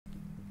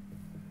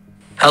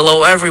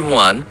Hello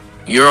everyone,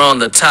 you're on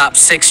the Top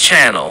 6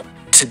 channel.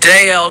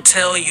 Today I'll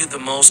tell you the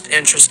most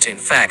interesting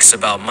facts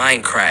about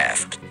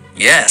Minecraft.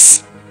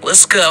 Yes,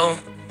 let's go.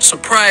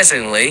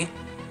 Surprisingly,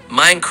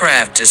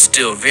 Minecraft is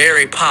still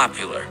very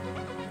popular.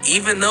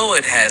 Even though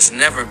it has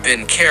never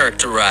been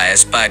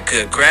characterized by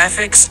good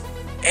graphics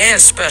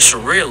and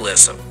special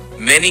realism,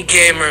 many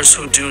gamers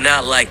who do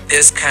not like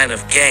this kind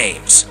of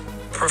games,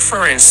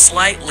 preferring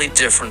slightly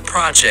different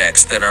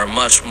projects that are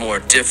much more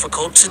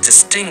difficult to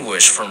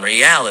distinguish from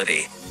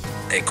reality.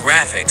 The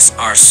graphics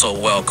are so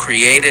well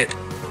created,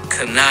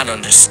 cannot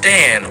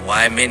understand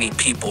why many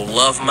people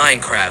love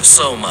Minecraft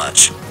so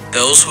much.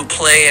 Those who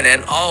play it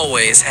and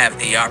always have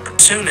the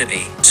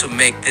opportunity to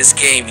make this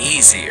game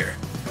easier,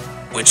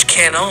 which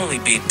can only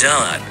be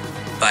done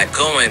by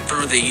going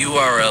through the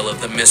URL of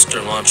the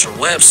Mr. Launcher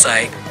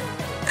website.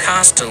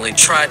 Constantly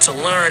try to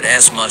learn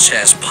as much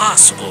as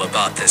possible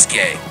about this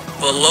game.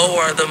 Below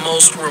are the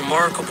most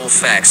remarkable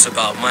facts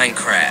about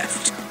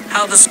Minecraft.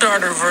 How the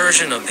starter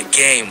version of the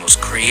game was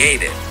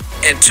created.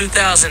 In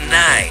 2009,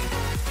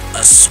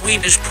 a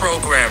Swedish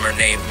programmer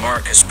named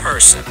Marcus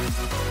Persson,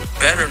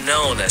 better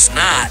known as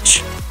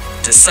Notch,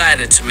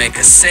 decided to make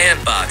a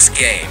sandbox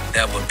game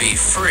that would be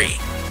free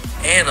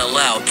and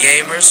allow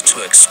gamers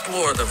to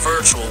explore the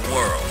virtual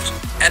world.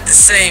 At the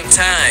same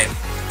time,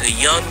 the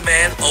young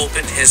man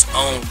opened his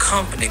own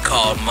company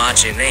called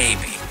Mojang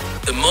AB.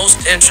 The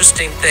most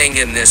interesting thing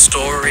in this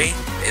story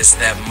is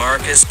that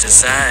Marcus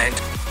designed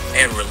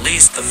and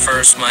released the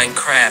first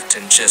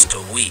Minecraft in just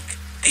a week.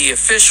 The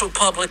official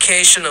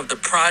publication of the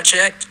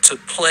project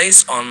took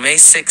place on May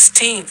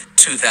 16,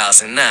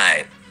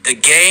 2009. The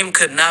game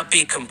could not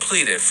be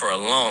completed for a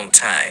long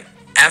time.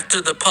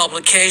 After the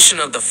publication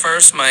of the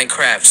first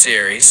Minecraft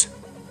series,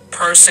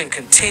 Persson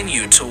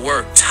continued to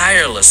work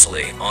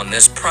tirelessly on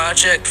this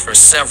project for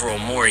several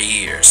more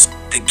years.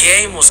 The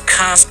game was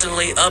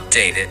constantly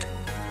updated,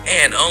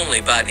 and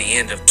only by the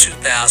end of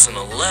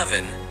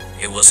 2011,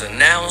 it was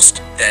announced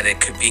that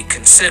it could be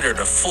considered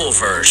a full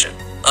version.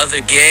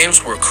 Other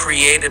games were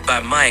created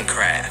by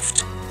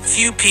Minecraft.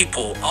 Few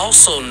people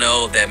also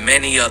know that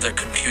many other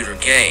computer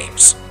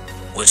games,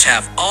 which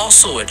have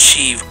also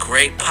achieved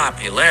great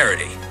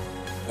popularity,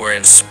 were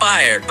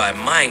inspired by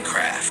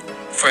Minecraft.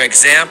 For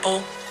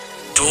example,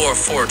 Dwarf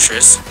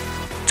Fortress,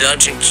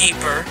 Dungeon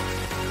Keeper,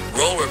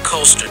 Roller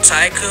Coaster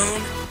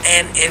Tycoon,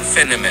 and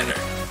Infinimeter.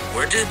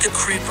 Where did the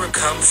creeper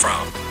come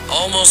from?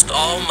 Almost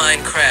all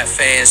Minecraft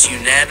fans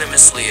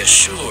unanimously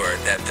assure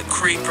that the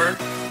creeper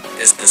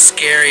is the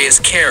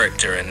scariest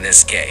character in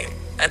this game.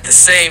 At the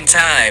same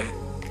time,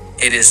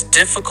 it is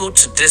difficult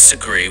to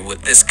disagree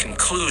with this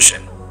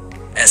conclusion,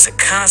 as a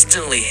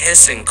constantly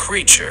hissing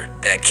creature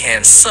that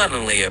can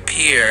suddenly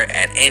appear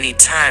at any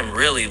time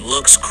really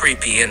looks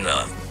creepy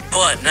enough.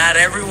 But not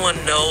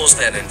everyone knows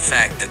that in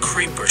fact the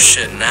creeper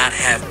should not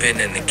have been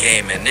in the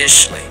game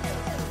initially,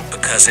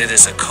 because it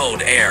is a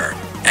code error.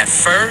 At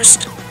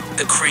first,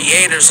 the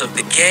creators of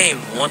the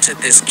game wanted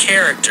this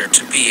character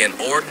to be an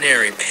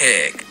ordinary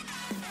pig,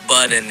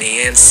 but in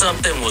the end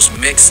something was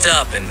mixed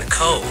up in the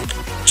code.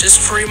 Just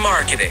free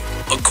marketing.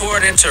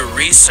 According to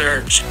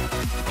research,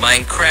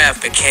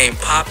 Minecraft became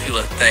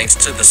popular thanks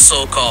to the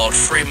so-called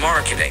free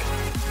marketing.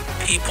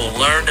 People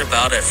learned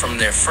about it from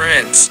their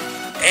friends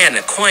and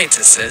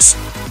acquaintances,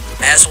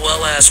 as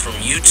well as from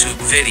YouTube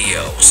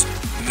videos.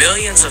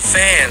 Millions of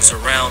fans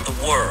around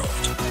the world.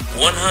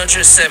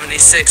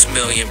 176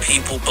 million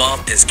people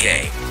bought this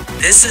game.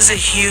 This is a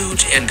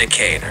huge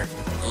indicator.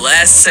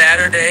 Last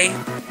Saturday,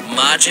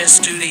 Mojang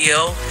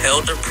Studio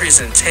held a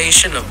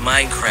presentation of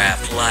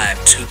Minecraft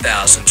Live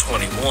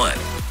 2021,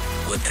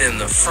 within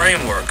the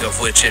framework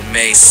of which it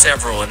made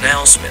several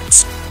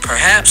announcements.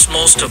 Perhaps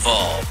most of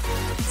all,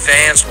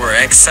 fans were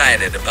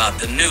excited about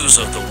the news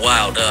of the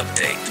Wild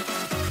update,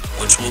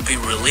 which will be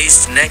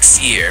released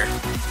next year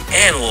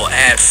and will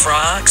add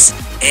frogs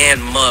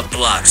and mud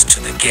blocks to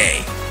the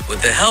game.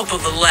 With the help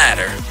of the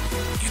latter,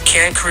 you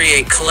can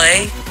create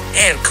clay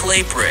and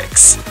clay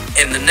bricks.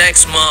 In the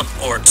next month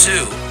or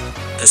two,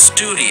 the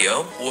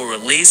studio will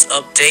release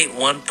update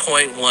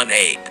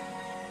 1.18,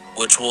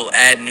 which will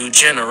add new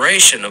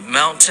generation of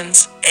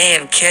mountains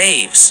and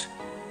caves,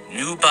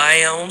 new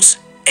biomes,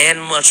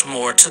 and much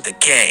more to the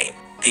game.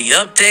 The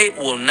update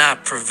will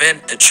not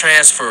prevent the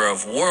transfer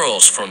of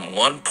worlds from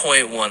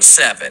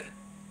 1.17,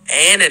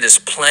 and it is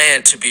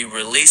planned to be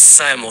released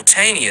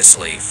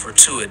simultaneously for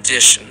 2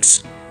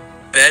 editions,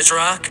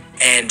 Bedrock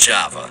and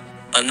Java.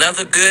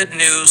 Another good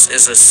news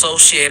is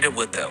associated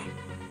with them.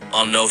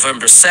 On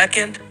November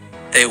 2nd,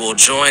 they will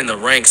join the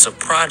ranks of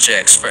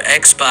projects for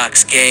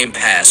Xbox Game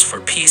Pass for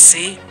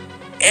PC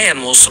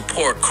and will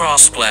support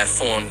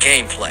cross-platform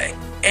gameplay.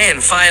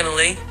 And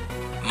finally,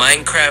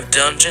 Minecraft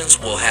Dungeons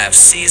will have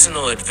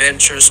seasonal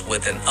adventures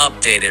with an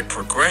updated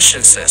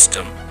progression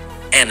system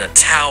and a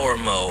tower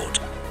mode,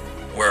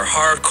 where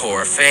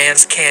hardcore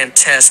fans can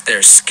test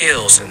their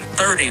skills in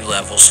 30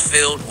 levels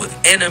filled with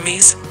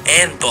enemies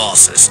and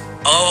bosses.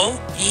 Oh,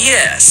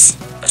 yes,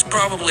 that's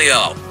probably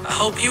all. I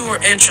hope you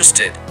were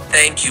interested.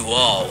 Thank you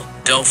all.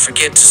 Don't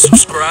forget to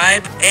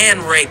subscribe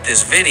and rate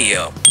this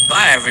video.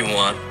 Bye,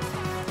 everyone.